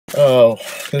Oh,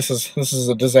 this is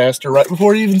a disaster right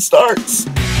before it even starts.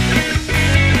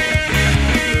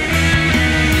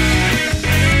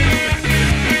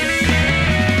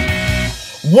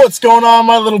 What's going on,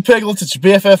 my little piglets? It's your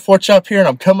BFF Pork Chop here, and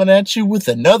I'm coming at you with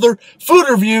another food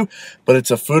review, but it's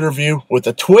a food review with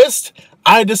a twist.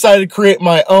 I decided to create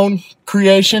my own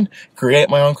creation.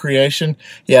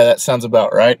 Yeah, that sounds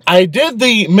about right. I did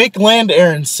the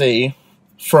PIGLET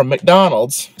from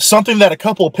McDonald's, something that a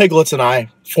couple of piglets and I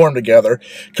formed together,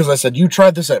 because I said, you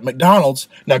tried this at McDonald's,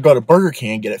 now go to Burger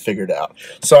King and get it figured out.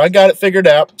 So I got it figured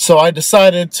out, so I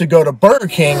decided to go to Burger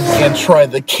King and try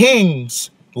the King's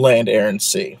Land, Air, and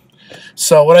Sea.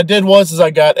 So what I did was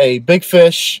I got a big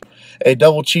fish, a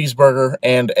double cheeseburger,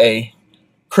 and a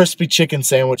crispy chicken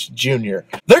sandwich junior.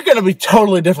 They're going to be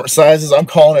totally different sizes. I'm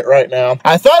calling it right now.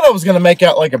 I thought I was going to make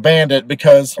out like a bandit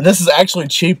because this is actually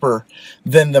cheaper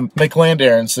than the PIGLET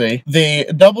Air and Sea. The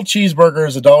double cheeseburger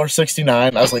is $1.69.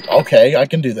 I was like, okay, I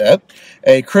can do that.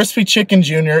 A crispy chicken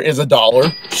junior is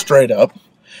 $1 straight up.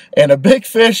 And a big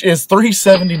fish is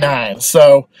 $3.79.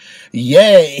 So,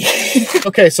 yay.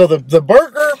 Okay, so the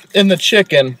burger and the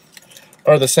chicken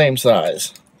are the same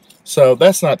size. So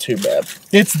that's not too bad.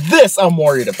 It's this I'm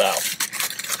worried about,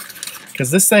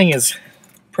 because this thing is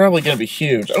probably going to be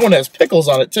huge. Oh, and it has pickles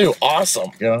on it too.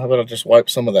 Awesome. You know, how about I just wipe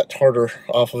some of that tartar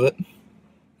off of it?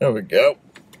 There we go.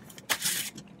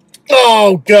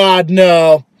 Oh, God,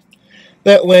 no.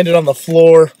 That landed on the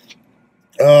floor.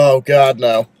 Oh, God,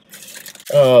 no.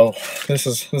 Oh, this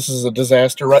is a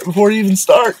disaster right before it even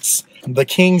starts. The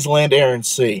King's Land, Air, and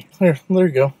Sea. There you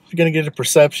go. You're going to get a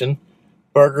perception.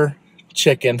 Burger,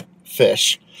 chicken,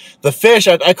 fish. The fish,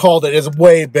 I called it, is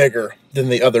way bigger than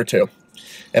the other two.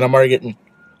 And I'm already getting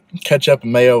ketchup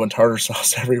and mayo and tartar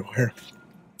sauce everywhere.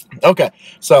 Okay,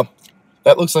 so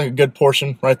that looks like a good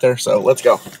portion right there. So let's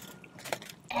go.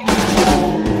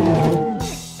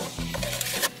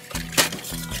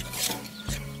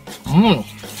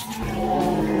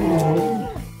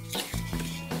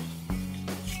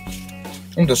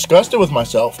 I'm disgusted with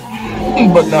myself,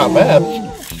 but not bad.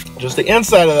 Just the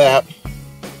inside of that,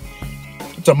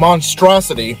 it's a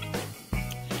monstrosity.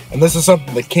 And this is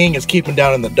something the king is keeping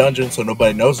down in the dungeon so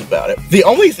nobody knows about it. The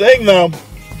only thing, though,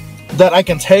 that I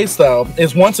can taste, though,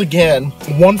 is once again,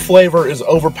 one flavor is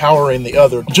overpowering the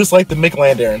other, just like the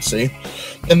PIGLET Air and Sea.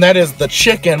 And that is the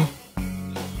chicken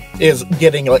is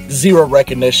getting like zero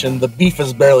recognition, the beef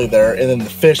is barely there, and then the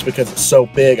fish, because it's so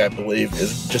big, I believe,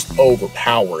 is just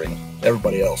overpowering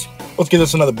everybody else. Let's give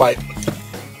this another bite.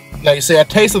 Now, you see, I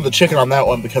tasted the chicken on that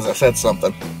one because I said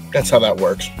something. That's how that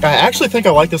works. I actually think I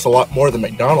like this a lot more than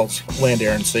McDonald's Land,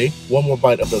 Air, and Sea. One more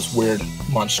bite of this weird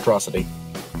monstrosity.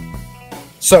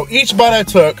 So each bite I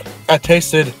took, I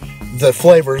tasted the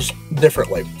flavors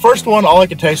differently. First one, all I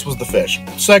could taste was the fish.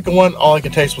 Second one, all I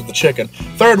could taste was the chicken.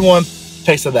 Third one,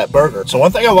 tasted that burger. So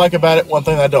one thing I like about it, one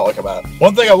thing I don't like about it.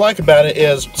 One thing I like about it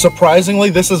is, surprisingly,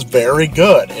 this is very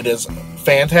good. It is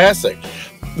fantastic.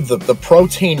 The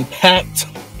protein-packed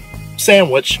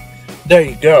sandwich, there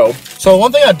you go. So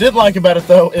one thing I did like about it,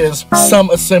 though, is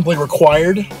some assembly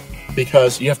required,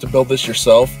 because you have to build this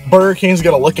yourself. Burger King's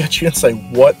gonna look at you and say,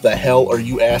 what the hell are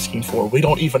you asking for? We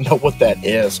don't even know what that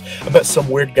is. I bet some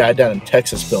weird guy down in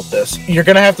Texas built this. You're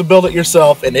gonna have to build it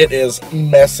yourself, and it is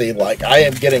messy. Like, I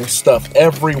am getting stuff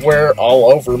everywhere,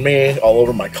 all over me, all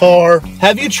over my car.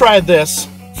 Have you tried this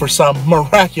for some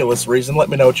miraculous reason? Let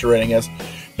me know what your rating is.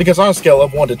 Because on a scale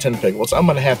of 1 to 10 piglets, I'm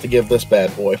going to have to give this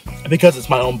bad boy, because it's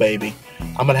my own baby,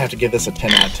 I'm going to have to give this a 10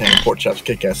 out of 10 Pork Chop's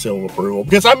Kick-Ass Seal of Approval.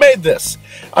 Because I made this.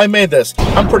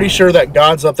 I'm pretty sure that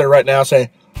God's up there right now saying,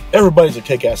 everybody's a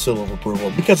Kick-Ass Seal of Approval,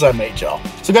 because I made y'all.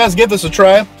 So guys, give this a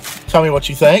try. Tell me what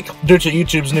you think. Due to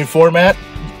YouTube's new format,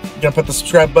 I'm going to put the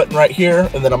subscribe button right here,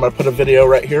 and then I'm going to put a video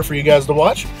right here for you guys to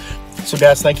watch. So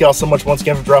guys, thank you all so much once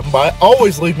again for dropping by.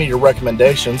 Always leave me your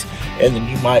recommendations, and then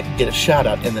you might get a shout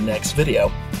out in the next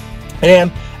video.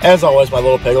 And as always, my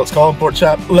little piglets, Kollin Pork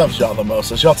Chop loves y'all the most.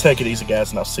 So y'all take it easy,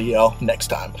 guys, and I'll see y'all next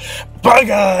time. Bye,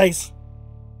 guys!